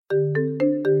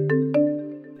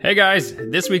Hey guys,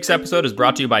 this week's episode is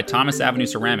brought to you by Thomas Avenue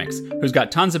Ceramics, who's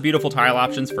got tons of beautiful tile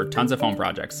options for tons of home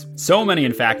projects. So many,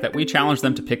 in fact, that we challenge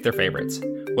them to pick their favorites.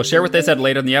 We'll share what they said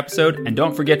later in the episode, and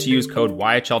don't forget to use code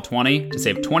YHL20 to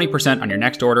save 20% on your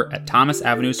next order at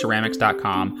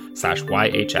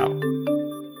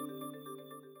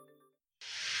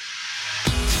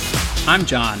thomasavenueceramics.com/YHL. I'm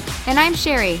John. And I'm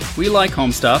Sherry. We like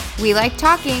home stuff. We like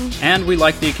talking. And we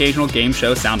like the occasional game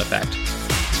show sound effect.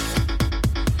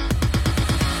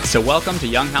 So welcome to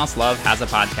Young House Love Has a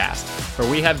Podcast, where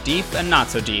we have deep and not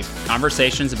so deep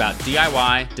conversations about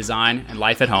DIY, design, and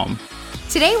life at home.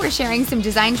 Today we're sharing some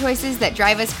design choices that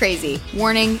drive us crazy.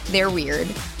 Warning, they're weird.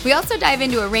 We also dive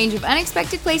into a range of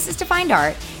unexpected places to find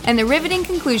art and the riveting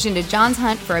conclusion to John's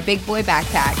hunt for a big boy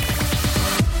backpack.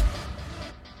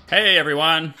 Hey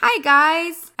everyone. Hi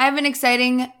guys. I have an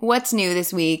exciting what's new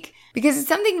this week because it's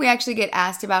something we actually get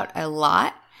asked about a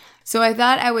lot. So I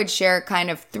thought I would share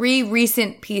kind of 3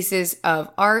 recent pieces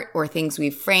of art or things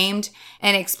we've framed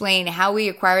and explain how we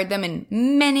acquired them in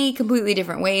many completely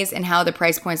different ways and how the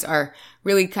price points are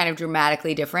really kind of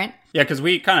dramatically different. Yeah, because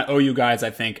we kind of owe you guys,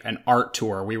 I think, an art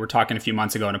tour. We were talking a few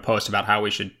months ago in a post about how we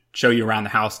should show you around the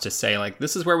house to say, like,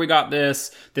 this is where we got this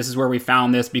is where we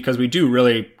found this, because we do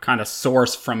really kind of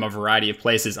source from a variety of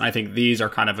places. And I think these are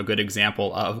kind of a good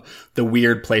example of the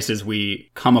weird places we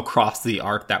come across the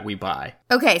art that we buy.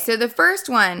 Okay, so the first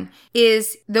one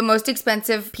is the most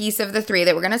expensive piece of the 3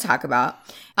 that we're going to talk about.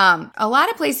 A lot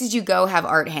of places you go have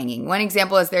art hanging. One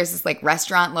example is there's this like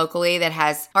restaurant locally that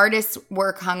has artists'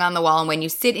 work hung on the wall. And when you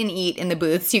sit and eat in the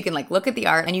booths, you can like look at the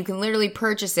art and you can literally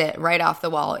purchase it right off the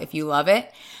wall if you love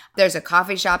it. There's a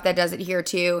coffee shop that does it here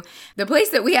too. The place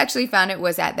that we actually found it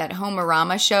was at that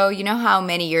Homerama show. You know how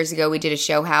many years ago we did a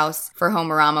show house for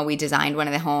Homerama? We designed one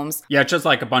of the homes. Yeah, it's just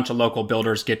like a bunch of local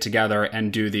builders get together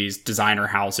and do these designer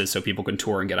houses so people can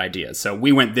tour and get ideas. So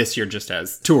we went this year just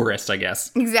as tourists, I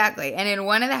guess. Exactly. And in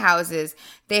one of the houses,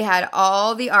 they had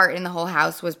all the art in the whole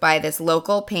house was by this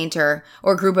local painter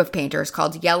or group of painters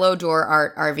called Yellow Door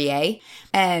Art RVA.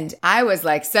 And I was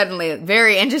like suddenly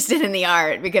very interested in the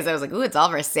art because I was like, ooh, it's all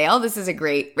for sale. This is a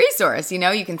great resource. You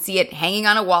know, you can see it hanging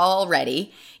on a wall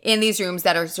already in these rooms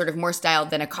that are sort of more styled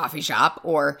than a coffee shop,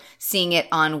 or seeing it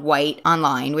on white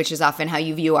online, which is often how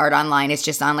you view art online. It's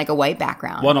just on like a white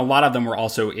background. Well, and a lot of them were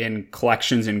also in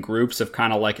collections and groups of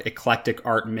kind of like eclectic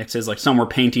art mixes. Like some were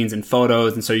paintings and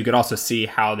photos. And so you could also see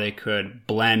how they could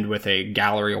blend with a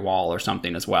gallery wall or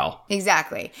something as well.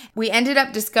 Exactly. We ended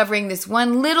up discovering this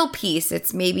one little piece.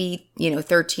 It's maybe,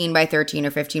 13 by 13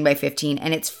 or 15 by 15,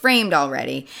 and it's framed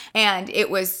already. And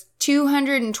it was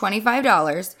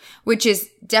 $225, which is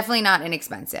definitely not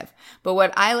inexpensive. But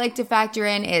what I like to factor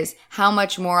in is how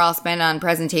much more I'll spend on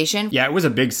presentation. Yeah, it was a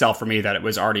big sell for me that it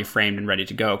was already framed and ready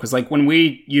to go. Because like when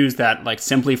we used that like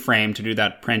Simply Frame to do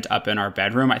that print up in our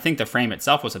bedroom, I think the frame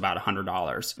itself was about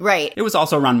 $100. Right. It was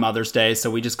also around Mother's Day, so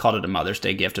we just called it a Mother's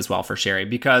Day gift as well for Sherry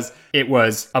because it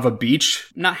was of a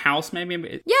beach, not house maybe.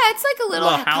 Yeah, it's like a little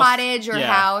cottage or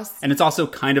house. And it's also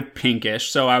kind of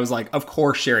pinkish, so I was like, of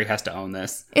course Sherry has to own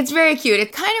this. It's very cute.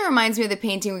 It kind of reminds me of the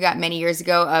painting we got many years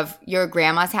ago of your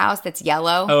grandma's house that's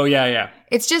yellow. Oh, yeah.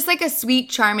 It's just like a sweet,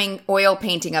 charming oil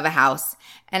painting of a house.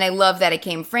 And I love that it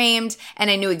came framed, and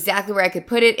I knew exactly where I could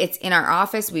put it. It's in our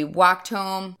office. We walked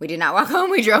home. We did not walk home.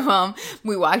 We drove home.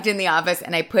 We walked in the office,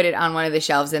 and I put it on one of the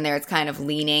shelves in there. It's kind of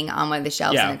leaning on one of the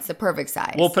shelves, and it's the perfect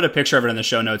size. We'll put a picture of it in the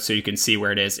show notes so you can see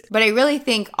where it is. But I really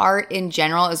think art in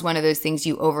general is one of those things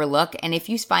you overlook. And if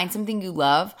you find something you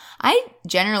love, I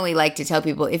generally like to tell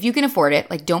people, if you can afford it,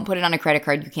 like don't put it on a credit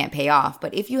card you can't pay off.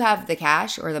 But if you have the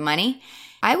cash or the money,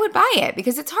 I would buy it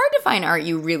because it's hard to find art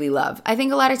you really love. I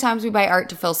think a lot of times we buy art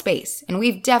to fill space, and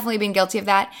we've definitely been guilty of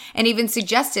that, and even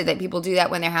suggested that people do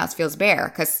that when their house feels bare,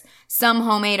 because some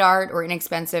homemade art or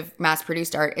inexpensive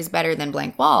mass-produced art is better than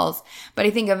blank walls. But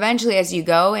I think eventually as you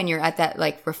go and you're at that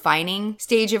like refining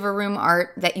stage of a room,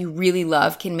 art that you really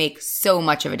love can make so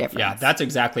much of a difference. Yeah, that's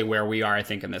exactly where we are, I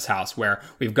think, in this house, where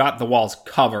we've got the walls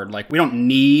covered. Like we don't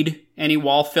need any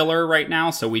wall filler right now,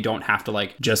 so we don't have to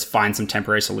like just find some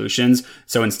temporary solutions.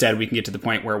 So instead we can get to the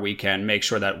point where we can make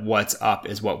sure that what's up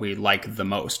is what we like the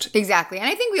most. Exactly. And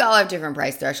I think we all have different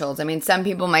price thresholds. I mean, some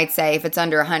people might say if it's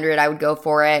under 100, I would go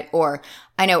for it. Or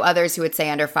I know others who would say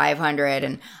under 500,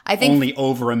 and I think only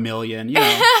over $1 million,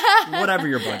 whatever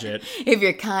your budget. If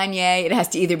you're Kanye, it has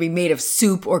to either be made of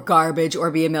soup or garbage or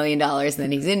be $1 million, and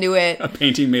then he's into it. A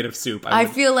painting made of soup. I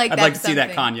feel like I'd that's like to see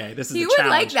that Kanye. This is he a would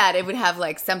challenge. like that. It would have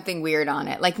like something weird on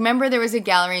it. Like remember there was a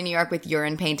gallery in New York with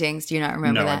urine paintings. Do you not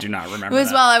remember that? No, I do not remember that. It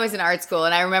was while I was in art school,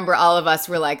 and I remember all of us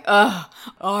were like, "Oh,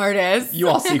 artists." You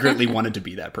all secretly wanted to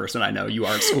be that person. I know you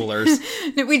art schoolers.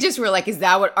 We just were like, "Is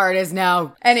that what art is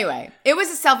now?" Anyway, it was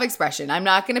a self-expression. I'm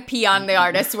not going to pee on the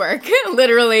artist's work,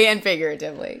 literally and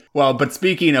figuratively. Well, but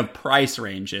speaking of price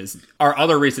ranges, our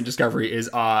other recent discovery is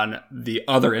on the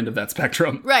other end of that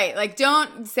spectrum. Right. Like,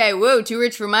 don't say, whoa, too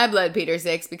rich for my blood, Peter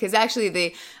Six, because actually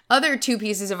the other two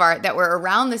pieces of art that were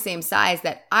around the same size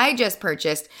that I just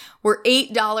purchased were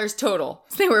 $8 total.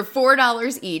 So they were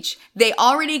 $4 each. They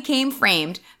already came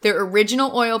framed. They're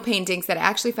original oil paintings that I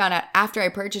actually found out after I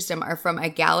purchased them are from a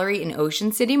gallery in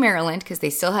Ocean City, Maryland, because they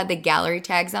still had the gallery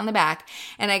tags on the back.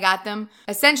 And I got them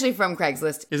essentially from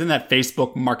Craigslist. Isn't that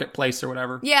Facebook Marketplace or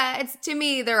whatever? Yeah, it's, to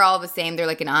me, they're all the same. They're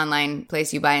like an online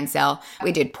place you buy and sell.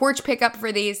 We did porch pickup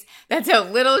for these. That's how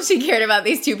little she cared about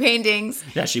these two paintings.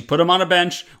 Yeah, she put them on a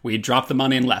bench. We dropped the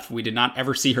money and left. We did not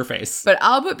ever see her face. But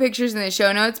I'll put pictures in the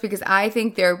show notes because I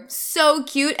think they're so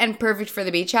cute and perfect for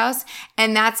the beach house.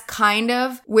 And that's kind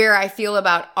of where I feel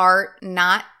about art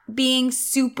not being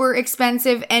super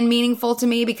expensive and meaningful to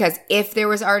me, because if there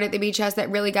was art at the beach house that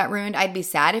really got ruined, I'd be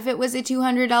sad if it was a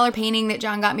 $200 painting that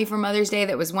John got me for Mother's Day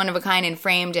that was one of a kind and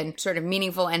framed and sort of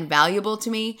meaningful and valuable to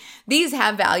me. These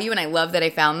have value and I love that I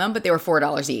found them, but they were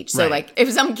 $4 each. So like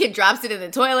if some kid drops it in the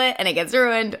toilet and it gets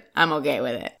ruined, I'm okay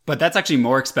with it. But that's actually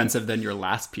more expensive than your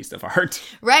last piece of art.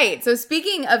 Right. So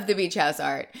speaking of the beach house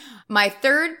art, my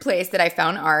third place that I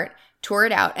found art, tore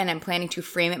it out, and I'm planning to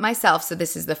frame it myself, so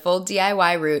this is the full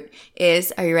DIY route,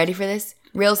 is, are you ready for this?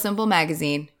 Real Simple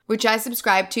magazine, which I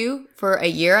subscribed to for a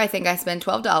year. I think I spent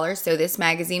 $12, so this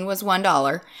magazine was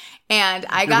 $1. And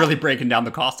You're really breaking down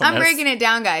the cost on I'm this. breaking it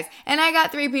down, guys. And I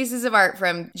got 3 pieces of art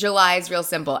from July's Real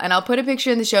Simple. And I'll put a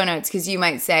picture in the show notes because you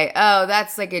might say, oh,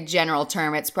 that's like a general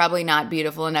term. It's probably not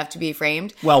beautiful enough to be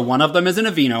framed. Well, one of them is an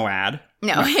Aveeno ad.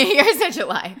 No, you're such a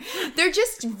lie. They're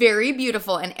just very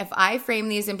beautiful. And if I frame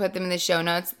these and put them in the show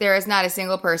notes, there is not a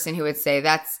single person who would say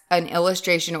that's an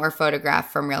illustration or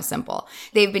photograph from Real Simple.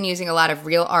 They've been using a lot of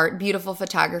real art, beautiful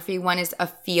photography. One is a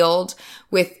field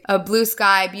with a blue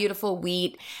sky, beautiful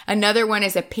wheat. Another one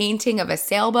is a painting of a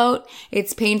sailboat.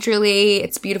 It's painterly.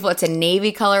 It's beautiful. It's a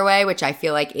navy colorway, which I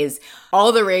feel like is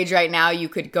all the rage right now. You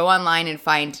could go online and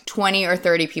find 20 or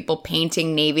 30 people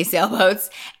painting navy sailboats.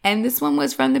 And this one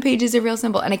was from the pages of Real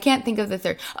Simple. And I can't think of the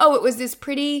third. Oh, it was this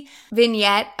pretty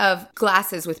vignette of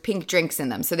glasses with pink drinks in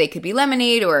them. So they could be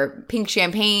lemonade or pink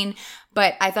champagne.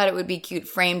 But I thought it would be cute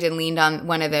framed and leaned on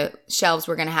one of the shelves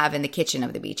we're going to have in the kitchen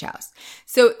of the beach house.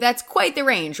 So that's quite the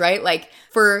range, right? Like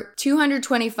for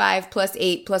 $225 plus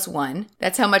 8 plus 1,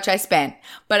 that's how much I spent.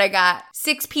 But I got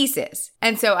 6 pieces.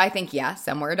 And so I think, yeah,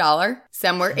 some were $1,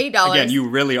 some were $8. Again, you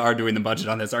really are doing the budget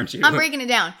on this, aren't you? I'm breaking it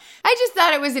down. I just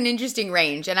thought it was an interesting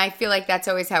range. And I feel like that's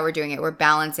always how we're doing it. We're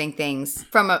balancing things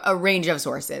from a range of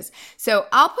sources. So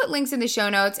I'll put links in the show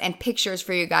notes and pictures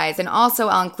for you guys. And also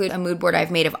I'll include a mood board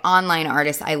I've made of online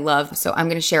artists I love. So I'm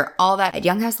going to share all that at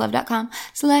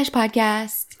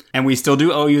younghouselove.com/podcast. And we still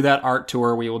do owe you that art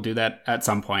tour. We will do that at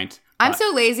some point. I'm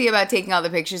so lazy about taking all the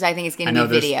pictures. I think it's going to be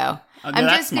video.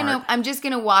 I'm just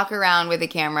gonna walk around with a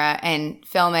camera and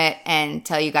film it and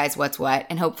tell you guys what's what,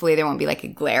 and hopefully there won't be like a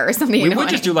glare or something. We would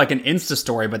just do like an Insta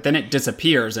story, but then it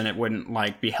disappears and it wouldn't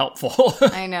like be helpful.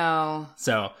 I know.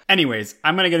 So, anyways,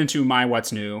 I'm gonna get into my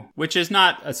what's new, which is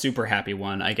not a super happy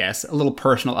one, I guess. A little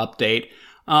personal update.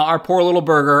 Our poor little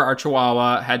burger, our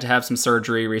Chihuahua, had to have some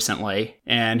surgery recently,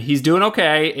 and he's doing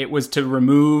okay. It was to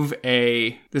remove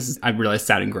I realize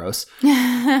sounding gross.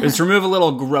 It was to remove a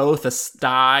little growth, a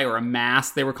sty or a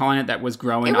mass, they were calling it, that was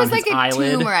growing on his eyelid. It was like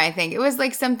a tumor, I think. It was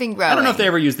like something growing. I don't know if they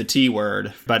ever used the T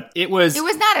word, but it was... It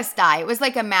was not a sty. It was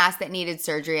like a mass that needed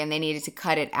surgery, and they needed to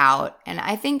cut it out. And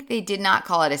I think they did not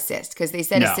call it a cyst, because they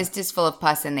said a cyst is full of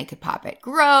pus and they could pop it.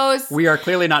 Gross! We are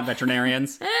clearly not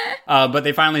veterinarians, but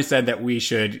they finally said that we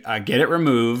should get it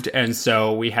removed, and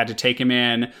so we had to take him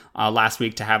in last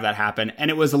week to have that happen. And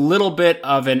it was a little bit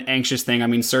of an anxious thing. I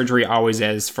mean, surgery always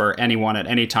is for anyone at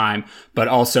any time, but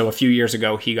also a few years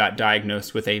ago, he got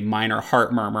diagnosed with a minor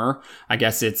heart murmur. I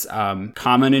guess it's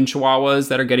common in Chihuahuas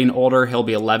that are getting older. He'll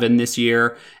be 11 this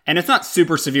year, and it's not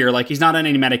super severe. Like, he's not on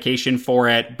any medication for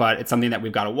it, but it's something that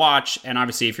we've got to watch. And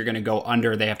obviously, if you're going to go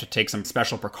under, they have to take some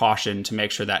special precaution to make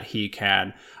sure that he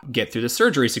can get through the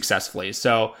surgery successfully.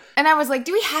 So, and I was like,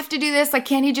 do we have to do this? Like,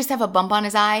 can't he just have a bump on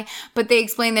his eye? But they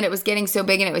explained that it was getting so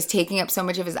big and it was taking up so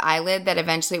much of his eyelid that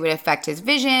eventually it would affect his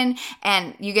vision.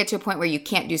 And you get to a point where you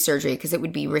can't do surgery because it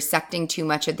would be resecting too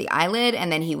much of the eyelid,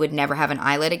 and then he would never have an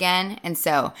eyelid again. And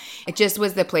so it just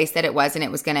was the place that it was, and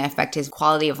it was going to affect his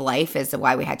quality of life, is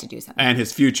why we had to do something. And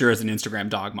his future as an Instagram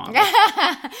dog model.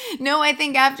 No, I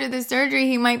think after the surgery,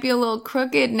 he might be a little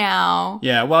crooked now.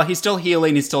 Yeah, well, he's still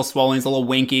healing. He's still swollen. He's a little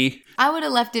winky. I would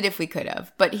have left it if we could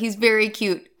have, but he's very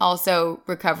cute, also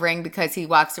recovering because he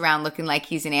walks around looking like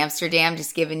he's in Amsterdam,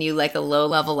 just giving you like a low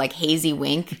level, like hazy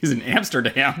wink. He's in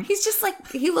Amsterdam. He's just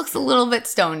like, he looks a little bit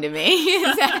stoned to me.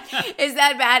 Is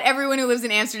that bad? Everyone who lives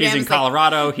in Amsterdam He's in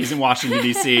Colorado. He's in Washington,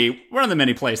 D.C. One of the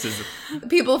many places.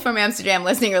 People from Amsterdam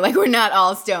listening are like, we're not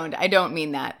all stoned. I don't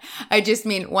mean that. I just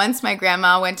mean once my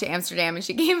grandma went to Amsterdam and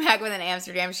she came back with an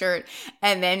Amsterdam shirt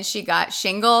and then she got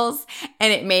shingles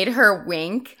and it made her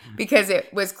wink because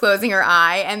it was closing her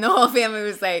eye, and the whole family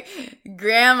was like,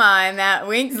 Grandma, and that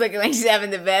wink's looking like she's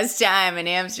having the best time in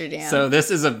Amsterdam. So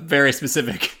this is a very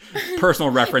specific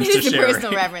personal reference to share. It is a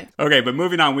personal reference. Okay, but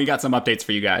moving on, we got some updates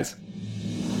for you guys.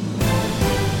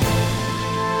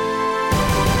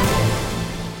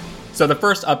 So the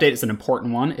first update is an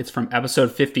important one. It's from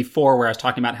episode 54, where I was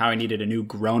talking about how I needed a new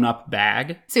grown-up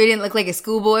bag. So he didn't look like a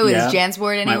schoolboy with his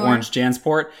JanSport anymore? My orange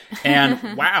JanSport.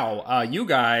 And wow, you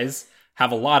guys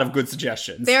have a lot of good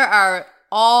suggestions. There are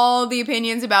all the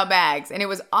opinions about bags, and it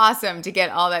was awesome to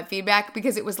get all that feedback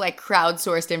because it was like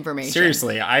crowdsourced information.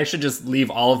 Seriously, I should just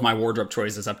leave all of my wardrobe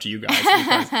choices up to you guys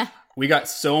because we got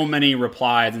so many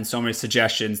replies and so many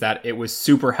suggestions that it was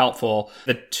super helpful.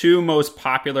 The two most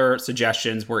popular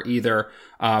suggestions were either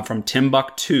from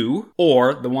Timbuk2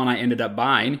 or the one I ended up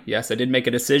buying. Yes, I did make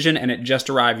a decision and it just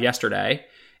arrived yesterday.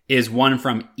 Is one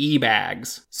from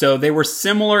eBags. So they were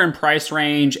similar in price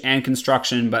range and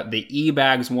construction, but the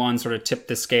eBags one sort of tipped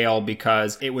the scale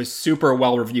because it was super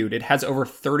well reviewed. It has over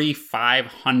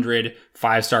 3,500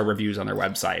 5-star reviews on their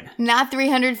website. Not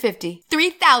 350,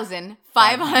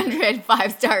 3,500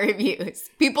 5-star reviews.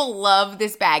 People love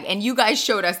this bag, and you guys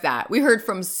showed us that. We heard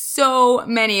from so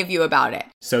many of you about it.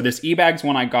 So this eBags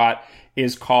one I got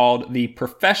is called the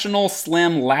Professional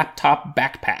Slim Laptop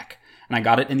Backpack. And I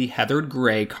got it in the heathered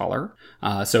gray color.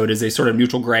 So it is a sort of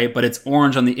neutral gray, but it's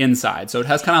orange on the inside. So it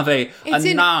has kind of a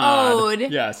nod. Ode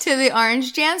to the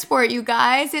orange JanSport, you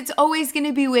guys. It's always going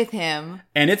to be with him.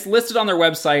 And it's listed on their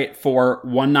website for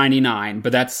 $199,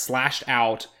 but that's slashed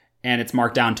out and it's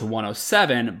marked down to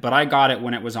 $107. But I got it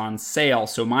when it was on sale.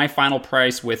 So my final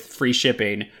price with free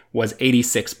shipping was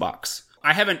 $86.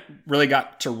 I haven't really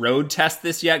got to road test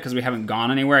this yet because we haven't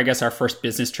gone anywhere. I guess our first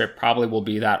business trip probably will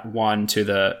be that one to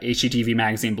the HGTV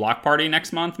Magazine block party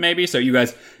next month, maybe. So you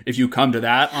guys, if you come to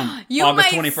that on August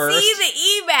 21st. You might see the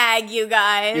e-bag, you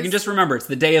guys. You can just remember, it's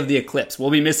the day of the eclipse.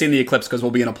 We'll be missing the eclipse because we'll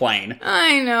be in a plane.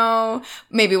 I know.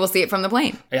 Maybe we'll see it from the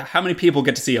plane. Yeah, how many people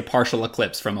get to see a partial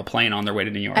eclipse from a plane on their way to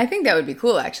New York? I think that would be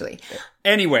cool, actually.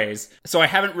 Anyways, so I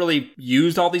haven't really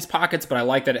used all these pockets, but I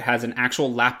like that it has an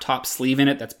actual laptop sleeve in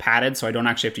it that's padded, so I don't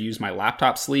actually have to use my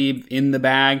laptop sleeve in the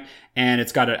bag. And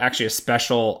it's got actually a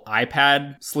special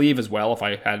iPad sleeve as well, if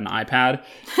I had an iPad.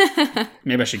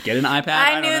 Maybe I should get an iPad.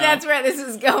 I knew that's where this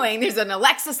is going. There's an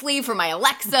Alexa sleeve for my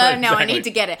Alexa. Exactly. Now I need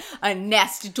to get a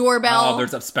Nest doorbell. Oh,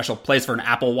 there's a special place for an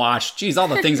Apple Watch. Geez, all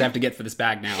the things I have to get for this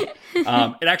bag now.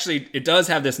 It does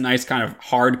have this nice kind of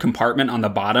hard compartment on the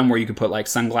bottom where you can put like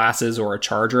sunglasses or a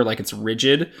charger, like it's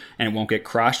rigid and it won't get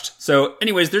crushed. So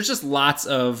anyways, there's just lots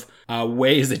of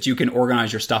ways that you can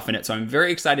organize your stuff in it. So I'm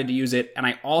very excited to use it. And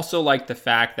I also like the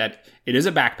fact that it is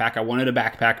a backpack. I wanted a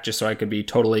backpack just so I could be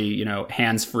totally,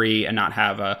 hands-free and not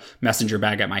have a messenger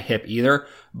bag at my hip either.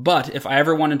 But if I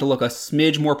ever wanted to look a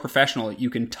smidge more professional, you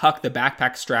can tuck the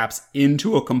backpack straps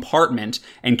into a compartment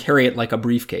and carry it like a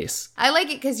briefcase. I like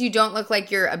it because you don't look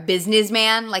like you're a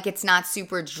businessman. Like it's not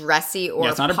super dressy or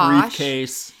it's not posh. A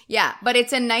briefcase. Yeah, but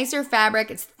it's a nicer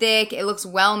fabric. It's thick. It looks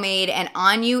well made. And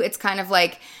on you, it's kind of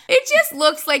like, it just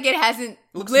looks like it hasn't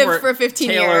lived for 15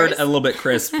 tailored, years. A little bit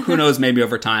crisp. Who knows, maybe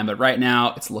over time. But right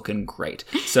now, it's looking great.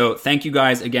 So thank you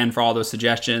guys again for all those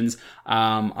suggestions.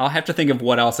 I'll have to think of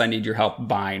what else I need your help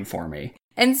buying for me.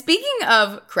 And speaking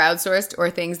of crowdsourced or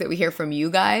things that we hear from you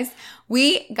guys,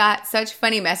 we got such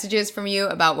funny messages from you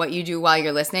about what you do while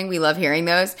you're listening. We love hearing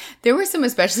those. There were some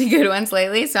especially good ones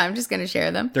lately, so I'm just going to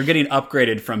share them. They're getting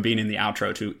upgraded from being in the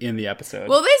outro to in the episode.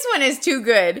 Well, this one is too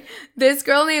good. This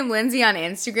girl named Lindsay on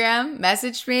Instagram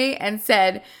messaged me and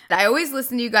said, I always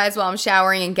listen to you guys while I'm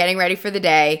showering and getting ready for the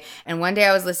day. And one day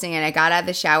I was listening and I got out of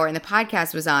the shower and the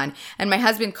podcast was on. And my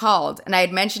husband called and I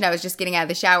had mentioned I was just getting out of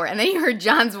the shower. And then he heard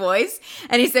John's voice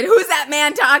and he said, who's that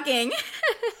man talking?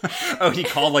 Oh, he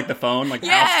called like the phone? Like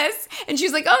yes. And she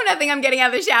was like, oh, nothing, I'm getting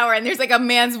out of the shower. And there's like a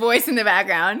man's voice in the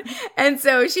background. And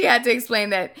so she had to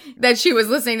explain that she was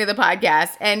listening to the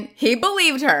podcast and he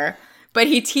believed her, but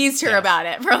he teased her about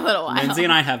it for a little while. Lindsay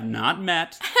and I have not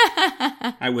met.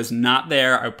 I was not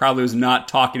there. I probably was not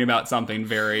talking about something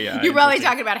very You're probably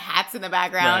talking about hats in the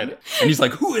background. Right. And he's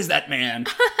like, who is that man?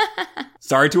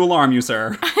 Sorry to alarm you,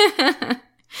 sir.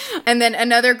 And then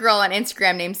another girl on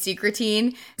Instagram named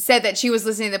Secretine said that she was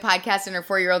listening to the podcast and her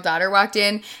 4-year-old daughter walked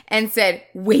in and said,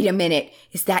 "Wait a minute,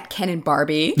 is that Ken and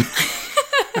Barbie?"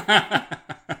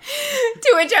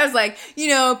 To which I was like,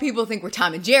 people think we're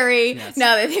Tom and Jerry. Yes.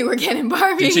 Now they think we're Ken and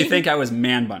Barbie. Did she think I was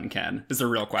Man Bun Ken? Is the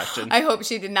real question. I hope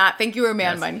she did not think you were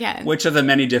Man Bun Ken. Which of the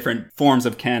many different forms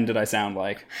of Ken did I sound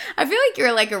like? I feel like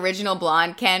you're like original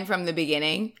blonde Ken from the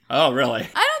beginning. Oh, really? I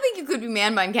don't think you could be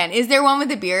Man Bun Ken. Is there one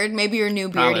with a beard? Maybe you're new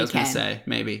beardy Ken. I was going to say,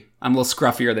 maybe. I'm a little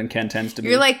scruffier than Ken tends to be.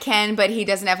 You're like Ken, but he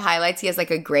doesn't have highlights. He has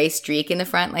like a gray streak in the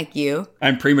front like you.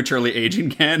 I'm prematurely aging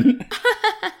Ken.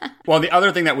 Well, the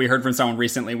other thing that we heard from someone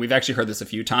recently, we've actually heard this a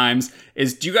few times,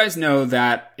 is do you guys know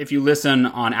that if you listen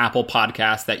on Apple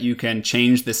Podcasts that you can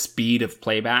change the speed of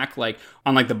playback? Like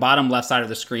on like the bottom left side of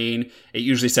the screen, it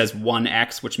usually says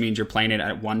 1x, which means you're playing it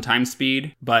at 1x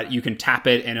speed, but you can tap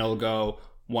it and it'll go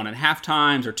 1.5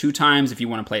 times or 2 times if you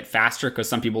want to play it faster, because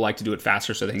some people like to do it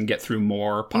faster so they can get through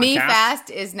more podcasts. Me fast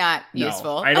is not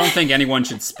useful. I don't think anyone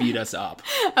should speed us up.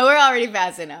 We're already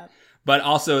fast enough. But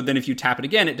also then if you tap it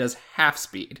again, it does half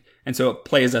speed. And so it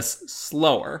plays us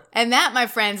slower. And that, my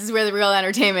friends, is where the real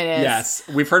entertainment is. Yes.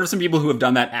 We've heard of some people who have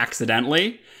done that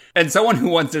accidentally. And someone who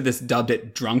once did this dubbed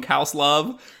it Drunk House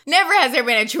Love. Never has there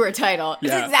been a truer title.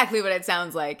 Yeah. It's exactly what it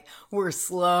sounds like. We're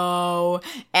slow.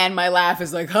 And my laugh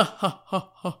is like, ha, ha, ha,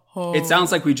 ha, ha. It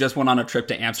sounds like we just went on a trip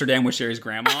to Amsterdam with Sherry's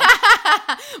grandma.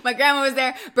 My grandma was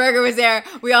there. Burger was there.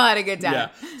 We all had a good time. Yeah.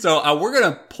 So we're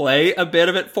going to play a bit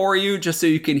of it for you just so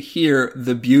you can hear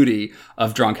the beauty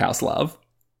of Drunk House Love.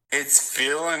 It's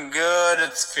feeling good.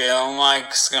 It's feeling like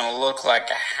it's going to look like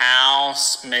a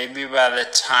house. Maybe by the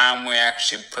time we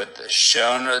actually put the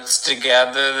show notes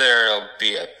together, there'll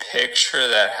be a picture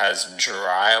that has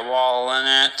drywall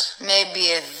in it.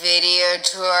 Maybe a video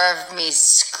tour of me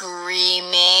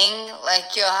screaming.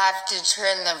 Like you'll have to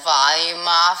turn the volume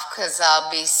off because I'll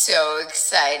be so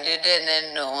excited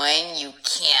and annoying you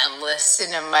can't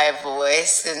listen to my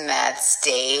voice in that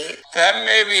state. That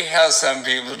may be how some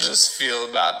people just feel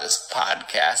about this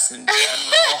podcast in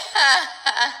general.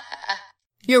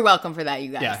 You're welcome for that,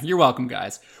 you guys. Yeah, you're welcome,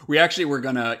 guys. We actually were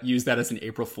going to use that as an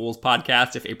April Fool's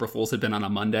podcast if April Fool's had been on a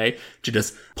Monday to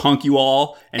just punk you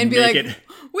all and be make like, it...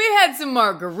 We had some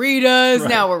margaritas, Right.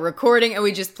 Now we're recording, and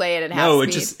we just play it at half No,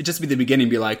 speed. it just be the beginning,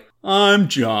 be like, I'm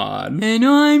John. And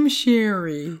I'm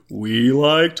Sherry. We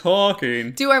like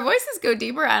talking. Do our voices go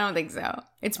deeper? I don't think so.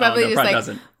 It's probably no, just probably like,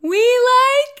 doesn't. we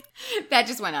like... That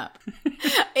just went up.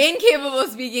 Incapable of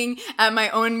speaking at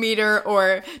my own meter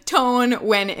or tone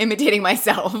when imitating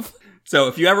myself. So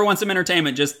if you ever want some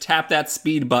entertainment, just tap that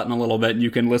speed button a little bit and you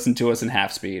can listen to us in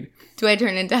half speed. Do I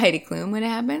turn into Heidi Klum when it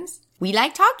happens? We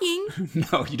like talking.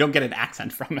 No, you don't get an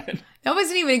accent from it. That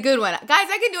wasn't even a good one. Guys,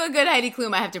 I can do a good Heidi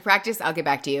Klum. I have to practice. I'll get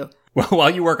back to you. Well,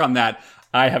 while you work on that,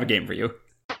 I have a game for you.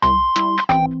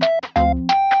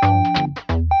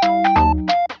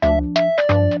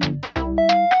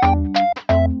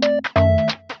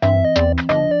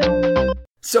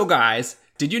 So guys,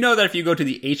 did you know that if you go to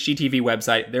the HGTV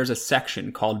website, there's a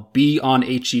section called Be on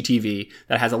HGTV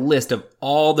that has a list of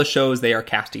all the shows they are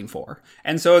casting for.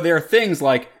 And so there are things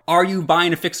like, are you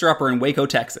buying a fixer-upper in Waco,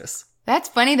 Texas? That's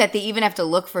funny that they even have to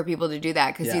look for people to do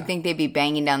that because Yeah. you'd think they'd be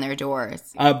banging down their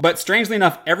doors. But strangely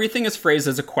enough, everything is phrased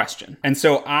as a question. And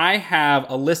so I have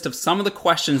a list of some of the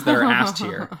questions that are asked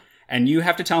here. And you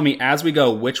have to tell me as we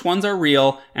go which ones are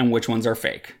real and which ones are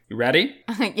fake. You ready?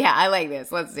 Yeah, I like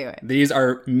this. Let's do it. These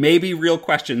are maybe real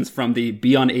questions from the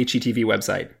Be on HGTV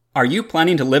website. Are you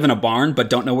planning to live in a barn but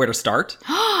don't know where to start?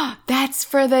 That's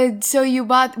for the, so we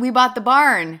bought the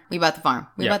barn. We bought the farm.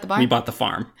 We Yeah, bought the barn? We bought the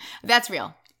farm. That's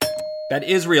real. That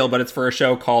is real, but it's for a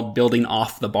show called Building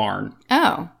Off the Barn.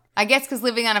 Oh. I guess because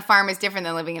living on a farm is different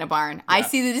than living in a barn. I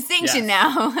see the distinction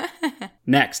Yes. now.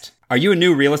 Next, are you a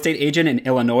new real estate agent in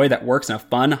Illinois that works in a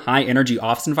fun, high-energy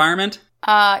office environment?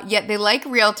 Yeah, they like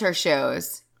realtor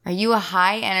shows. Are you a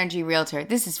high energy realtor?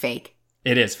 This is fake.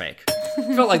 It is fake.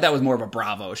 I felt like that was more of a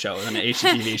Bravo show than an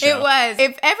HGTV show. It was.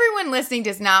 If everyone listening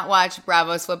does not watch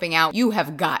Bravo's Flipping Out, you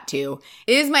have got to.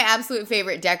 It is my absolute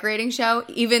favorite decorating show,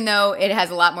 even though it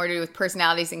has a lot more to do with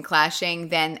personalities and clashing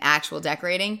than actual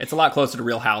decorating. It's a lot closer to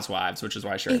Real Housewives, which is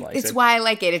why Sherry likes it. It's why I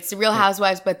like it. It's the Real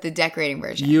Housewives, but the decorating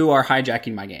version. You are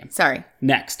hijacking my game. Sorry.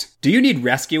 Next, do you need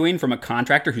rescuing from a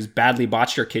contractor who's badly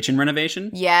botched your kitchen renovation?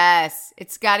 Yes.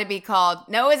 It's got to be called,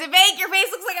 no, is it fake? Your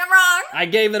face looks like I'm wrong. I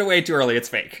gave it away too early. It's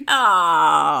fake.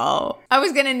 Oh. I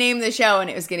was going to name the show and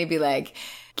it was going to be like,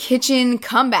 Kitchen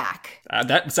Comeback.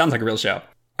 That sounds like a real show.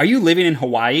 Are you living in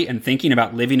Hawaii and thinking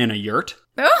about living in a yurt?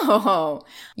 Oh,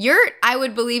 yurt. I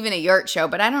would believe in a yurt show,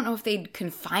 but I don't know if they'd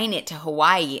confine it to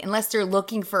Hawaii unless they're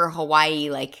looking for a Hawaii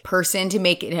like person to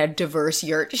make it a diverse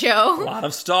yurt A show. lot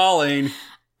of stalling.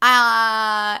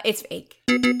 It's fake.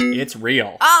 It's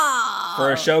real. Oh,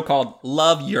 For a show called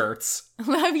Love Yurts.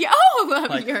 love you. Oh, love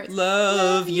Like, yurts.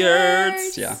 Love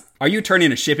Yurts. Yeah. Are you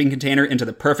turning a shipping container into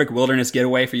the perfect wilderness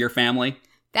getaway for your family?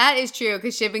 That is true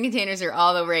because shipping containers are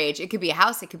all the rage. It could be a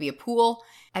house. It could be a pool.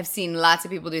 I've seen lots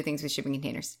of people do things with shipping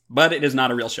containers. But it is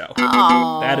not a real show.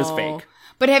 Oh. That is fake.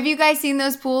 But have you guys seen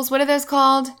those pools? What are those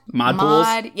called? Mod pools?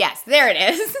 Yes, there it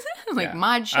is. Like Yeah.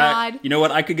 mod shod. You know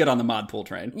what? I could get on the mod pool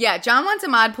train. Yeah, John wants a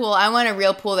mod pool. I want a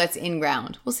real pool that's in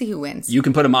ground. We'll see who wins. You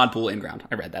can put a mod pool in ground.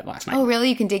 I read that last night. Oh, really?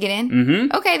 You can dig it in?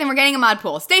 Mm-hmm. Okay, then we're getting a mod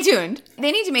pool. Stay tuned.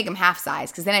 They need to make them half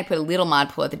size because then I'd put a little mod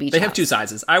pool at the beach They house. have two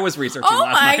sizes. I was researching Oh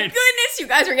last my night. goodness, you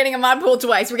guys are getting a mod pool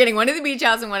twice. We're getting one at the beach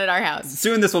house and one at our house.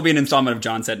 Soon this will be an installment of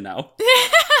John Said No.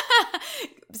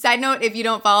 Side note, if you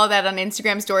don't follow that on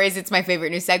Instagram stories, it's my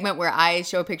favorite new segment where I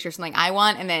show a picture of something I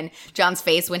want and then John's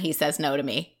face when he says no to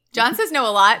me. John says no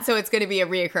a lot, so it's going to be a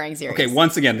reoccurring series. Okay,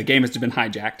 once again, the game has been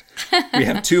hijacked. We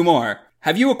have two more.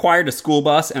 Have you acquired a school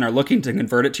bus and are looking to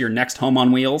convert it to your next home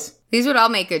on wheels? These would all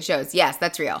make good shows. Yes,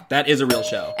 that's real. That is a real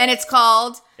show. And it's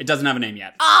called... It doesn't have a name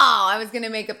yet. Oh, I was going to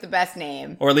make up the best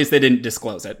name. Or at least they didn't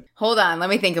disclose it. Hold on, let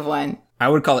me think of one. I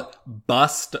would call it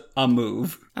Bust a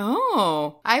Move.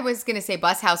 Oh, I was going to say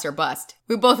bus house or bust.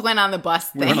 We both went on the bus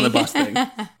thing. We went on the bus thing.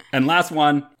 And last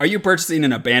one. Are you purchasing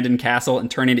an abandoned castle and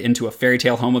turning it into a fairy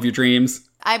tale home of your dreams?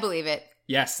 I believe it.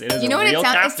 Yes, it is You know a what it real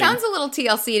sounds? It casting. sounds a little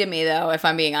TLC to me, though, if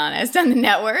I'm being honest, on the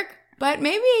network. But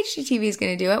maybe HGTV is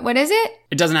going to do it. What is it?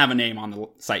 It doesn't have a name on the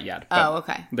site yet. but Oh,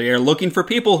 okay. They are looking for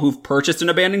people who've purchased an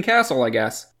abandoned castle, I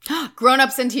guess.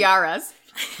 Grown-ups and tiaras.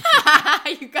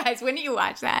 You guys, when do you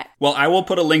watch that? Well, I will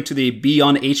put a link to the Be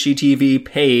on HGTV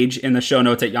page in the show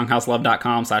notes at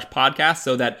younghouselove.com/podcast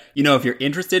so that, you know, if you're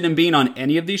interested in being on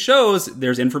any of these shows,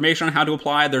 there's information on how to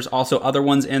apply. There's also other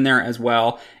ones in there as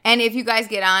well. And if you guys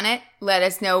get on it, let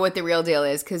us know what the real deal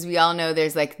is, because we all know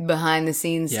there's like behind the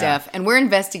scenes Yeah. stuff. And we're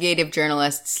investigative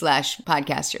journalists /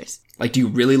 podcasters. Like, do you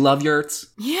really love yurts?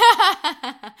 Yeah.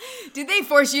 Did they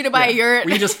force you to buy a yurt?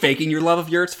 Were you just faking your love of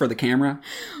yurts for the camera?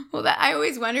 Well, I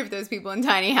always wonder if those people in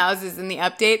tiny houses in the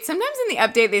update, sometimes in the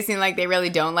update they seem like they really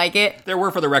don't like it. There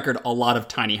were, for the record, a lot of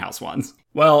tiny house ones.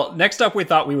 Well, next up, we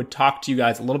thought we would talk to you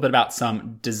guys a little bit about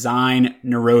some design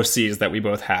neuroses that we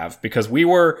both have, because we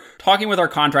were talking with our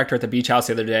contractor at the beach house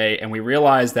the other day, and we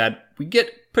realized that we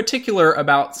get particular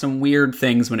about some weird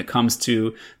things when it comes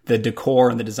to the decor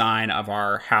and the design of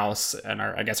our house and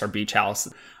our beach house.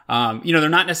 They're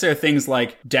not necessarily things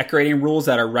like decorating rules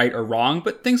that are right or wrong,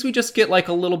 but things we just get like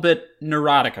a little bit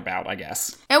neurotic about, I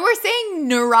guess. And we're saying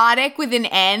neurotic with an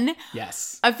N.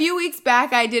 Yes. A few weeks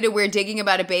back, I did a We're Digging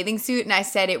about a bathing suit, and I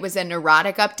said it was a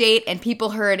neurotic update, and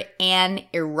people heard an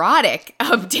erotic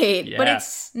update. But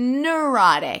Yes. it's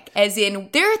neurotic, as in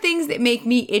there are things that make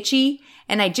me itchy,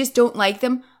 and I just don't like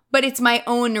them. But it's my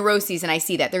own neuroses, and I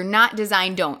see that. They're not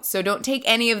design don'ts. So don't take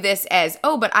any of this as,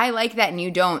 oh, but I like that and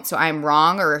you don't, so I'm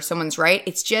wrong or someone's right.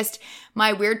 It's just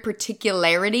my weird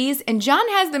particularities. And John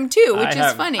has them too, which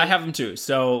is funny. I have them too.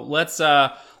 So let's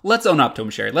own up to them,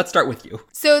 Sherry. Let's start with you.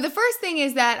 So the first thing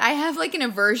is that I have like an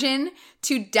aversion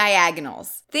to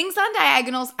diagonals. Things on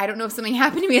diagonals, I don't know if something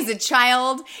happened to me as a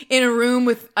child in a room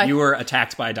with You were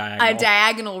attacked by a diagonal. a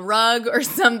diagonal rug or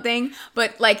something,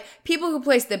 but like people who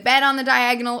place the bed on the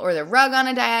diagonal or the rug on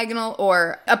a diagonal,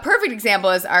 or a perfect example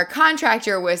is our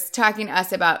contractor was talking to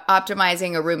us about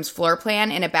optimizing a room's floor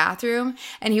plan in a bathroom,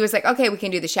 and he was like, okay, we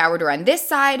can do the shower door on this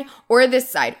side, or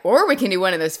we can do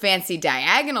one of those fancy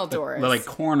diagonal doors. The like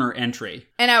corner entry.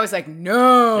 And I was like,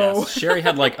 no. Yes. Sherry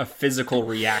had like a physical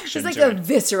reaction It's like to a it.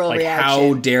 visceral Like, reaction.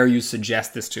 how dare you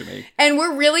suggest this to me? And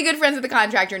we're really good friends with the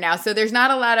contractor now, so there's not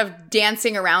a lot of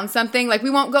dancing around something. Like, we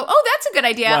won't go, oh, that's a good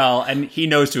idea. Well, and he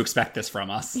knows to expect this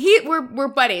from us. We're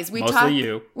buddies. Mostly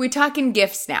you. We talk in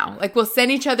gifts now. Like, we'll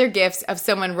send each other gifts of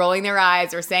someone rolling their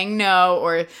eyes or saying no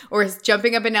or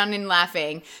jumping up and down and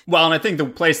laughing. Well, and I think the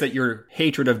place that your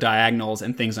hatred of diagonals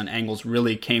and things on angles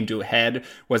really came to a head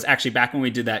was actually back when we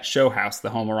did that show house, the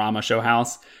Homerama show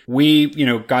house. We,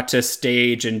 got to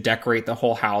stage and decorate the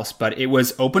whole house, but it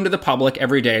was open to the public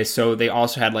every day. So they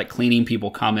also had like cleaning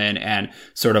people come in and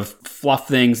sort of fluff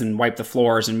things and wipe the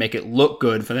floors and make it look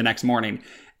good for the next morning.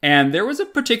 And there was a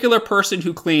particular person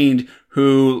who cleaned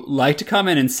who like to come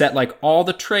in and set like all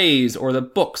the trays or the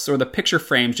books or the picture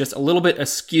frames just a little bit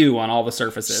askew on all the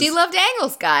surfaces. She loved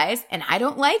angles, guys, and I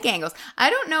don't like angles. I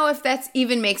don't know if that's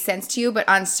even makes sense to you, but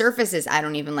on surfaces, I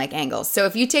don't even like angles. So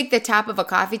if you take the top of a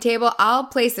coffee table, I'll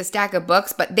place a stack of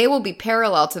books, but they will be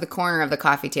parallel to the corner of the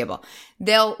coffee table.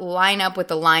 They'll line up with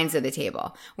the lines of the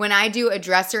table. When I do a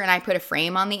dresser and I put a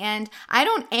frame on the end, I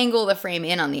don't angle the frame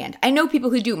in on the end. I know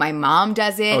people who do. My mom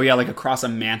does it. Oh yeah, like across a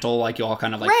mantle, like you all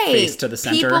kind of like face to the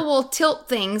center. People will tilt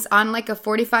things on like a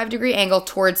 45-degree angle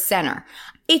towards center.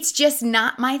 It's just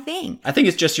not my thing. I think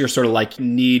it's just your sort of like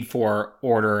need for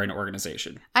order and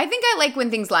organization. I think I like when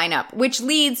things line up, which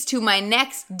leads to my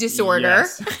next disorder.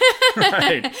 Yes.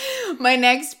 Right. My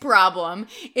next problem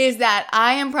is that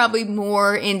I am probably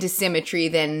more into symmetry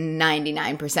than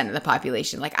 99% of the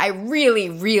population. Like, I really,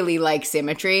 really like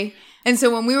symmetry. And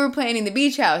so when we were planning the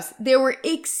beach house, there were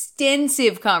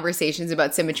extensive conversations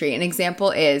about symmetry. An example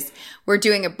is we're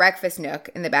doing a breakfast nook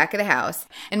in the back of the house.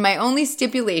 And my only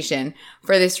stipulation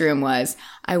for this room was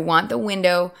I want the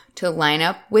window to line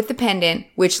up with the pendant,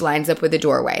 which lines up with the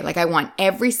doorway. Like, I want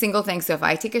every single thing. So if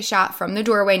I take a shot from the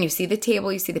doorway and you see the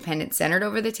table, you see the pendant centered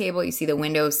over the table, you see the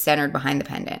window centered behind the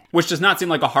pendant. Which does not seem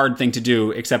like a hard thing to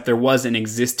do, except there was an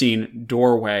existing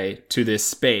doorway to this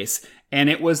space. And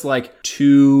it was like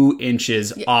 2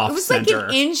 inches off center. It was like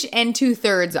 1 inch and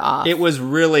 2/3 off. It was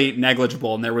really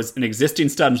negligible. And there was an existing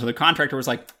stud. So the contractor was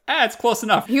like, it's close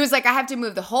enough. He was like, I have to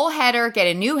move the whole header, get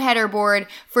a new header board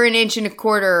for 1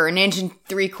 1/4 or 1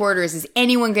 3/4. Is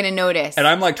anyone going to notice? And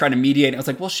I'm like trying to mediate. I was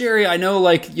like, well, Sherry, I know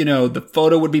like, you know, the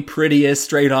photo would be prettiest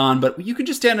straight on, but you could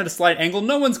just stand at a slight angle.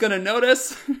 No one's going to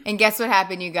notice. And guess what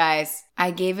happened, you guys? I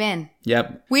gave in.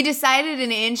 Yep. We decided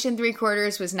 1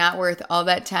 3/4 was not worth all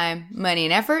that time, money,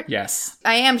 and effort. Yes.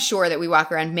 I am sure that we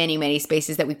walk around many, many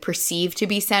spaces that we perceive to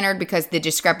be centered because the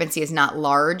discrepancy is not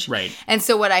large. Right. And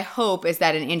so what I hope is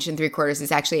that 1 3/4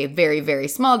 is actually a very, very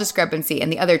small discrepancy,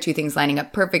 and the other two things lining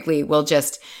up perfectly will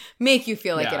just make you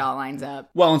feel like it all lines up.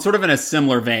 Well, and sort of in a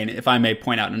similar vein, if I may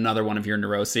point out another one of your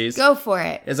neuroses. Go for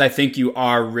it. Is I think you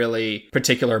are really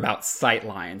particular about sight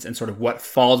lines and sort of what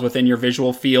falls within your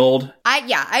visual field.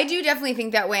 I do definitely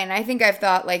think that way, and I think I've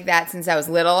thought like that since I was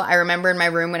little. I remember in my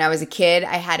room when I was a kid,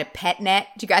 I had a pet net.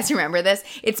 Do you guys remember this?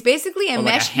 It's basically a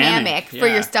mesh hammock for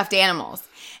your stuffed animals.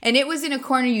 And it was in a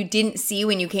corner you didn't see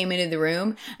when you came into the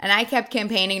room. And I kept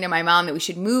campaigning to my mom that we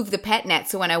should move the pet net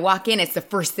so when I walk in, it's the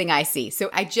first thing I see. So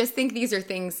I just think these are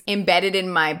things embedded in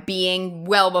my being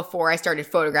well before I started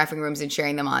photographing rooms and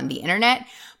sharing them on the internet.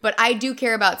 But I do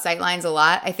care about sightlines a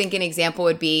lot. I think an example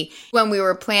would be when we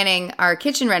were planning our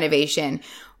kitchen renovation,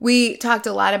 we talked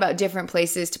a lot about different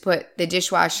places to put the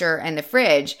dishwasher and the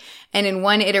fridge. And in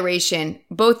one iteration,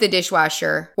 both the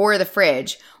dishwasher or the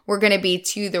fridge were going to be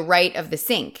to the right of the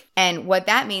sink. And what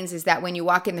that means is that when you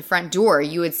walk in the front door,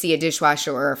 you would see a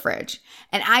dishwasher or a fridge.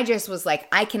 And I just was like,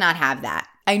 I cannot have that.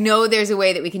 I know there's a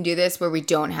way that we can do this where we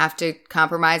don't have to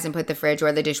compromise and put the fridge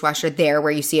or the dishwasher there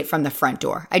where you see it from the front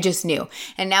door. I just knew.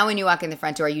 And now when you walk in the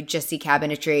front door, you just see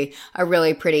cabinetry, a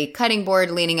really pretty cutting board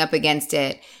leaning up against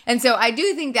it. And so I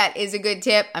do think that is a good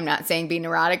tip. I'm not saying be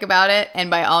neurotic about it.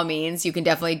 And by all means, you can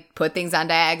definitely put things on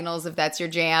diagonals if that's your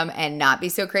jam and not be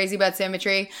so crazy about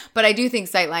symmetry. But I do think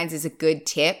sightlines is a good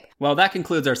tip. Well, that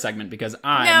concludes our segment because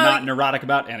I'm not neurotic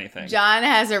about anything. John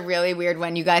has a really weird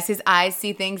one, you guys. His eyes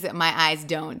see things that my eyes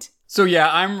don't. So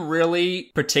yeah, I'm really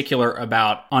particular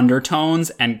about undertones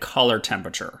and color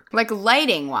temperature. Like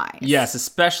lighting wise. Yes,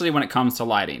 especially when it comes to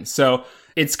lighting. So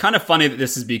it's kind of funny that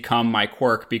this has become my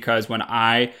quirk because when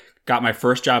I got my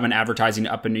first job in advertising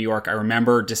up in New York, I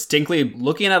remember distinctly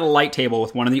looking at a light table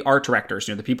with one of the art directors,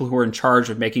 you know, the people who are in charge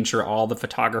of making sure all the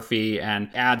photography and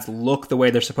ads look the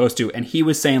way they're supposed to. And he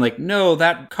was saying like, no,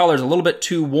 that color's a little bit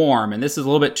too warm and this is a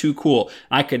little bit too cool.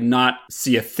 I could not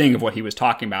see a thing of what he was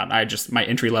talking about. My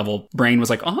entry level brain was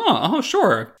like,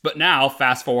 sure. But now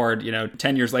fast forward,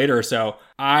 10 years later or so,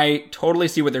 I totally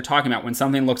see what they're talking about when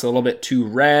something looks a little bit too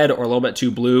red or a little bit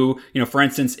too blue. For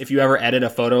instance, if you ever edit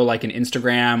a photo like in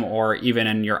Instagram or even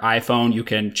in your iPhone, you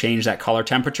can change that color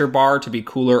temperature bar to be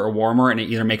cooler or warmer, and it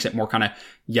either makes it more kind of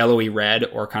yellowy red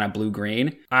or kind of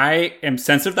blue-green. I am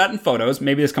sensitive to that in photos.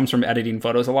 Maybe this comes from editing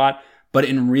photos a lot. But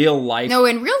in real life... No,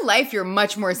 in real life, you're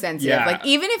much more sensitive. Yeah. Like,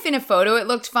 even if in a photo it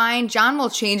looked fine, John will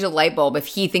change a light bulb if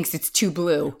he thinks it's too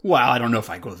blue. Well, I don't know if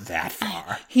I go that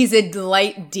far. He's a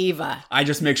light diva. I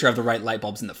just make sure I have the right light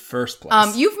bulbs in the first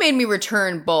place. You've made me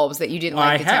return bulbs that you didn't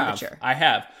like the temperature. I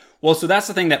have. Well, so that's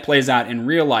the thing that plays out in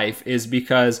real life is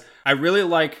because I really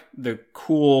like the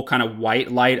cool kind of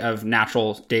white light of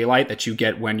natural daylight that you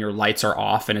get when your lights are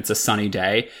off and it's a sunny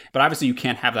day. But obviously you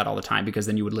can't have that all the time because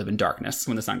then you would live in darkness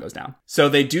when the sun goes down. So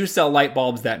they do sell light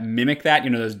bulbs that mimic that,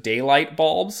 those daylight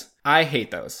bulbs. I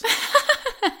hate those.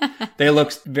 They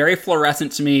look very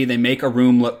fluorescent to me. They make a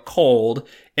room look cold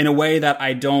in a way that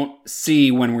I don't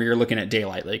see when we're looking at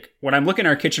daylight. Like when I'm looking at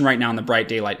our kitchen right now in the bright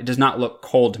daylight, it does not look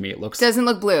cold to me. Doesn't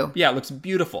look blue. Yeah, it looks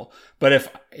beautiful. But if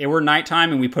it were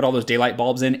nighttime and we put all those daylight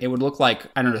bulbs in, it would look like,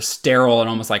 I don't know, sterile and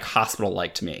almost like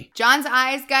hospital-like to me. John's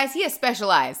eyes, guys, he has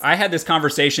special eyes. I had this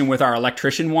conversation with our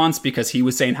electrician once because he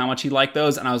was saying how much he liked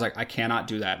those. And I was like, I cannot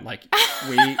do that. Like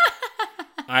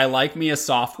I like me a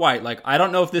soft white. Like, I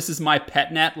don't know if this is my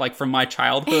pet net, like from my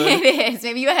childhood. It is.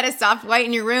 Maybe you had a soft white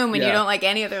in your room and you don't like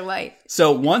any other light.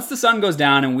 So once the sun goes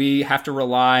down and we have to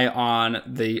rely on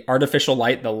the artificial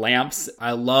light, the lamps,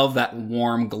 I love that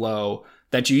warm glow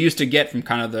that you used to get from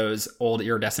kind of those old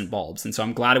iridescent bulbs. And so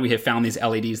I'm glad we have found these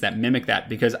LEDs that mimic that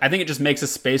because I think it just makes a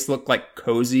space look like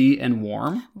cozy and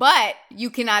warm. But you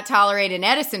cannot tolerate an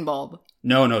Edison bulb.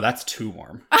 No, that's too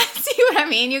warm. See what I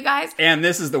mean, you guys? And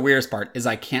this is the weirdest part, is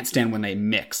I can't stand when they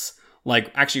mix.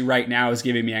 Like, actually right now is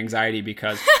giving me anxiety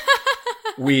because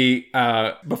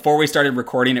before we started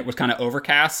recording, it was kind of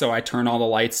overcast. So I turned all the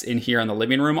lights in here in the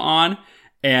living room on.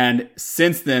 And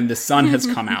since then, the sun has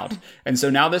come out. And so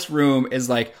now this room is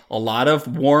like a lot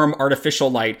of warm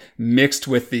artificial light mixed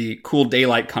with the cool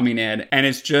daylight coming in. And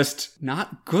it's just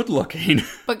not good looking.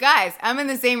 But guys, I'm in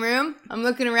the same room. I'm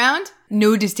looking around.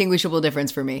 No distinguishable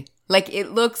difference for me. Like,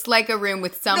 it looks like a room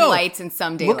with some lights and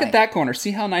some daylight. Look at that corner.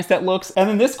 See how nice that looks? And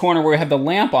then this corner where we have the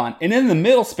lamp on. And in the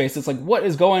middle space, it's like, what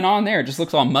is going on there? It just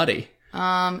looks all muddy.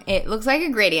 It looks like a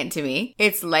gradient to me.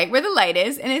 It's light where the light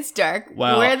is, and it's dark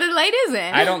where the light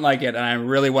isn't. I don't like it, and I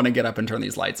really want to get up and turn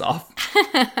these lights off.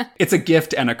 It's a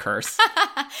gift and a curse.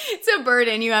 It's a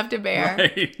burden you have to bear.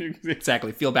 Right.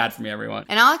 Exactly. Feel bad for me, everyone.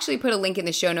 And I'll actually put a link in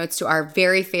the show notes to our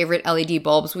very favorite LED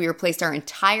bulbs. We replaced our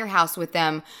entire house with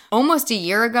them almost a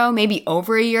year ago, maybe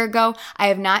over a year ago. I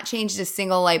have not changed a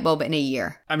single light bulb in a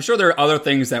year. I'm sure there are other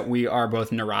things that we are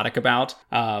both neurotic about.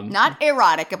 Not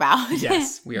erotic about.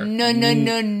 Yes, we are.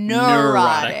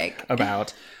 Neurotic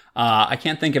about. I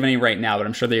can't think of any right now, but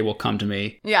I'm sure they will come to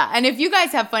me. Yeah, and if you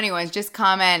guys have funny ones, just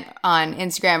comment on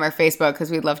Instagram or Facebook because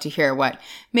we'd love to hear what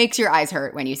makes your eyes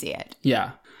hurt when you see it.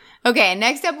 Yeah. Okay,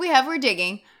 next up we have We're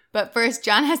Digging. But first,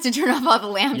 John has to turn off all the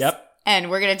lamps. Yep. And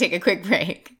we're going to take a quick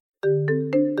break.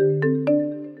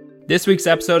 This week's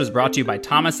episode is brought to you by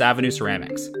Thomas Avenue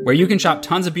Ceramics, where you can shop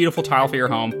tons of beautiful tile for your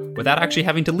home without actually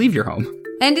having to leave your home.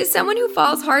 And as someone who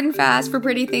falls hard and fast for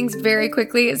pretty things very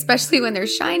quickly, especially when they're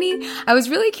shiny, I was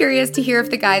really curious to hear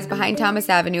if the guys behind Thomas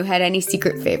Avenue had any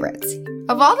secret favorites.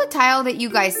 Of all the tile that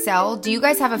you guys sell, do you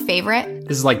guys have a favorite?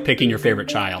 This is like picking your favorite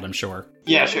child, I'm sure.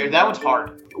 Yeah, sure. That one's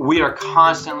hard. We are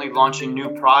constantly launching new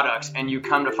products, and you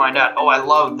come to find out, oh, I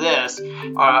love this.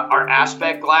 Our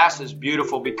aspect glass is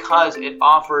beautiful because it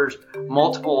offers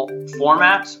multiple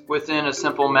formats within a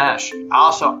simple mesh.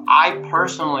 Also, I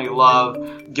personally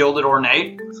love Gilded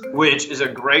Ornate, which is a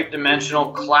great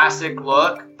dimensional classic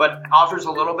look, but offers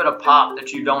a little bit of pop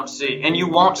that you don't see, and you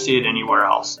won't see it anywhere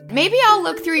else. Maybe I'll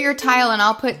look through your tile and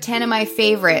I'll put 10 of my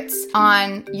favorites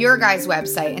on your guys'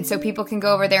 website, and so people can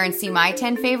go over there and see my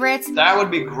 10 favorites. That would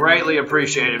be greatly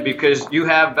appreciated because you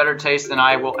have better taste than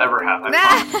I will ever have.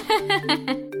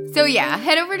 So yeah,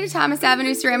 head over to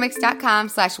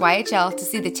thomasavenueceramics.com/YHL to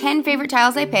see the 10 favorite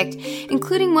tiles I picked,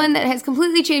 including one that has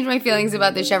completely changed my feelings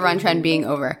about the chevron trend being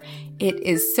over. It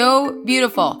is so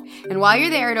beautiful. And while you're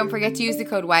there, don't forget to use the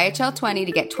code YHL20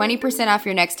 to get 20% off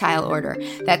your next tile order.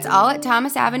 That's all at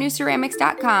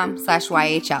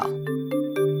thomasavenueceramics.com/YHL.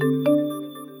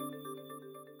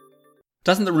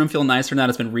 Doesn't the room feel nicer now that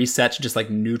it's been reset to just like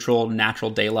neutral,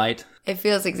 natural daylight? It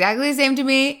feels exactly the same to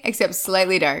me, except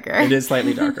slightly darker. It is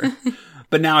slightly darker.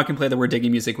 But now I can play the We're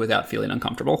Digging music without feeling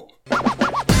uncomfortable.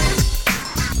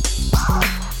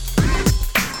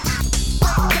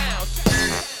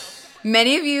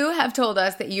 Many of you have told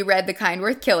us that you read The Kind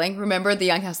Worth Killing. Remember the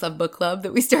Young House Love Book Club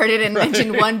that we started and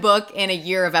mentioned one book in a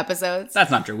year of episodes? That's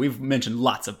not true. We've mentioned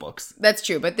lots of books. That's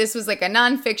true, but this was like a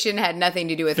nonfiction, had nothing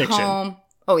to do with Fiction. home.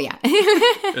 Oh, yeah.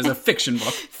 It was a fiction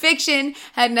book. Fiction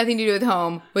had nothing to do with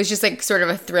home. Was just like sort of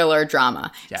a thriller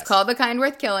drama. Yes. It's called The Kind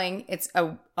Worth Killing. It's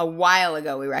a while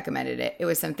ago we recommended it. It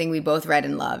was something we both read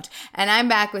and loved. And I'm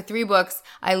back with 3 books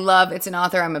I love. It's an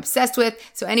author I'm obsessed with.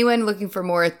 So anyone looking for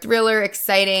more thriller,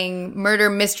 exciting, murder,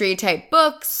 mystery type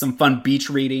books. Some fun beach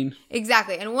reading.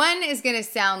 Exactly. And one is going to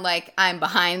sound like I'm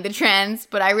behind the trends,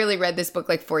 but I really read this book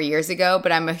like 4 years ago.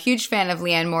 But I'm a huge fan of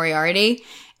Leanne Moriarty.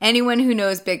 Anyone who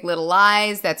knows Big Little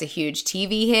Lies, that's a huge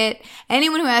TV hit.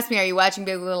 Anyone who asks me, are you watching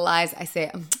Big Little Lies? I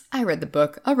say, I read the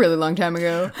book a really long time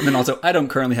ago. And then also, I don't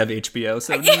currently have HBO,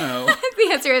 so no. The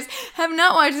answer is, have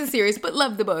not watched the series, but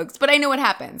love the books. But I know what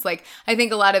happens. Like, I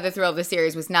think a lot of the thrill of the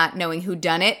series was not knowing who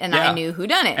done it, and I knew who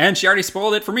done it. And she already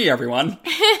spoiled it for me, everyone.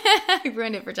 I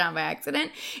ruined it for John by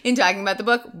accident in talking about the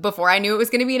book before I knew it was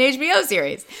going to be an HBO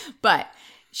series. But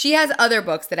she has other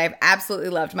books that I've absolutely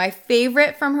loved. My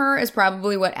favorite from her is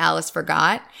probably What Alice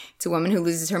Forgot. It's a woman who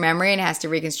loses her memory and has to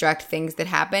reconstruct things that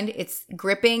happened. It's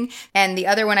gripping. And the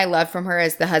other one I love from her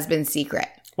is The Husband's Secret.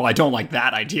 Well, I don't like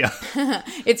that idea.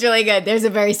 It's really good. There's a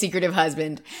very secretive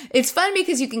husband. It's fun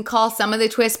because you can call some of the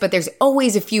twists, but there's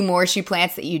always a few more she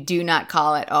plants that you do not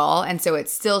call at all. And so it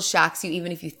still shocks you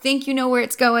even if you think you know where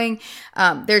it's going.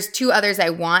 There's two others I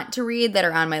want to read that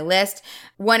are on my list.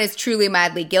 One is Truly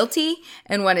Madly Guilty,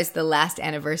 and one is The Last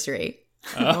Anniversary.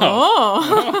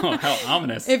 Oh, how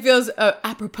ominous. It feels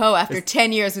apropos after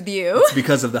 10 years with you. It's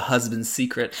because of The Husband's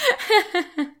Secret.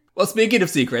 Well, speaking of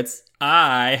secrets,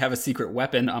 I have a secret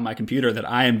weapon on my computer that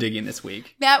I am digging this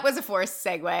week. That was a forced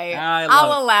segue.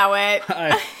 I'll allow it.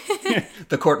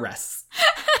 The court rests.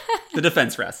 The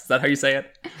defense rests. Is that how you say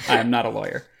it? I am not a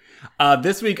lawyer.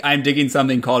 This week, I'm digging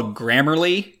something called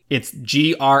Grammarly. It's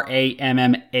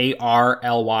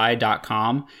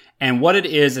GRAMMARLY.com. And what it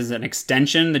is an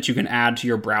extension that you can add to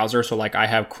your browser. So like I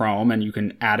have Chrome, and you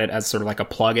can add it as sort of like a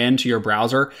plug-in to your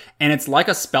browser. And it's like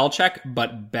a spell check,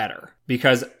 but better.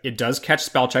 Because it does catch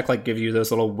spell check, like give you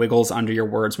those little wiggles under your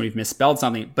words when you've misspelled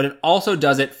something. But it also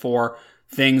does it for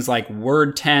things like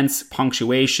word tense,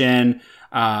 punctuation,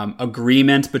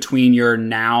 agreement between your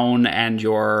noun and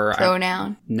your...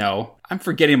 Pronoun. No. I'm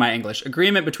forgetting my English.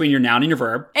 Agreement between your noun and your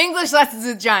verb. English lessons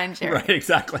with John and Sherry. Right,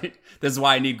 exactly. This is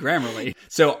why I need Grammarly.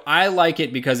 So I like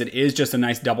it because it is just a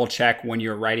nice double check when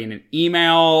you're writing an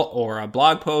email or a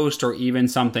blog post or even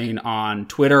something on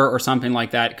Twitter or something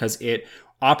like that, because it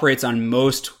operates on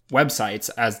most websites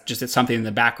as just it's something in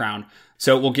the background.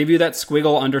 So it will give you that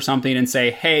squiggle under something and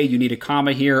say, hey, you need a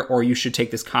comma here, or you should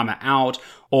take this comma out,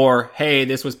 or hey,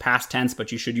 this was past tense,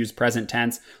 but you should use present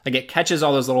tense. Like it catches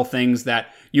all those little things that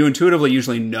you intuitively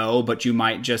usually know, but you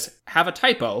might just have a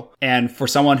typo. And for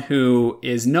someone who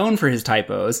is known for his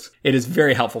typos, it is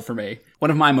very helpful for me. One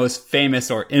of my most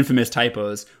famous or infamous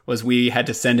typos was we had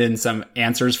to send in some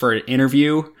answers for an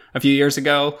interview a few years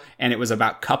ago, and it was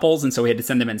about couples, and so we had to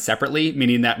send them in separately,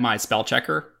 meaning that my spell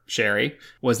checker, Sherry,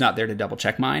 was not there to double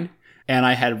check mine. And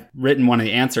I had written one of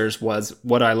the answers was,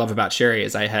 what I love about Sherry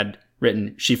is I had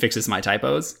written, she fixes my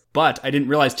typos. But I didn't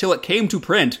realize till it came to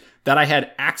print that I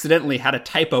had accidentally had a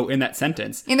typo in that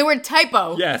sentence. In the word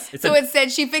typo? Yes. It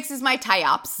said, she fixes my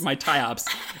tie-ops. My tie-ops.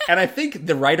 And I think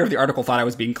the writer of the article thought I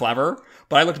was being clever,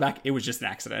 but I looked back, it was just an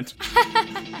accident.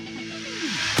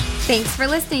 Thanks for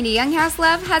listening to Young House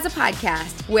Love Has a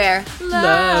Podcast, where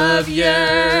love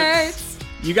yurts.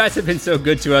 You guys have been so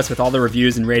good to us with all the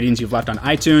reviews and ratings you've left on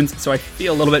iTunes, so I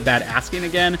feel a little bit bad asking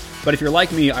again. But if you're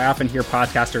like me, I often hear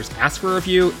podcasters ask for a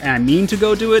review, and I mean to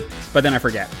go do it, but then I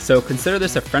forget. So consider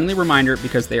this a friendly reminder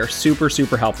because they are super,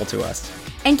 super helpful to us.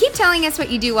 And keep telling us what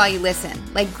you do while you listen.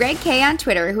 Like Greg K on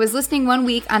Twitter, who was listening one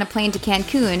week on a plane to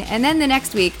Cancun, and then the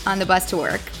next week on the bus to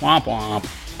work. Womp womp.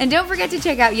 And don't forget to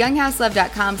check out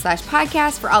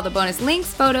younghouselove.com/podcast for all the bonus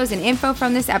links, photos, and info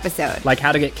from this episode. Like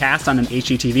how to get cast on an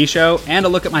HGTV show, and a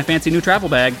look at my fancy new travel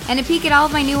bag. And a peek at all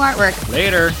of my new artwork.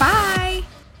 Later. Bye.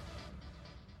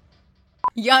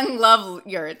 Young love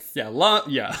yurts. Yeah.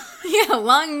 Yeah,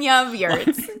 long love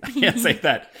yurts. I can't say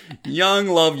that. Young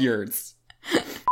love yurts.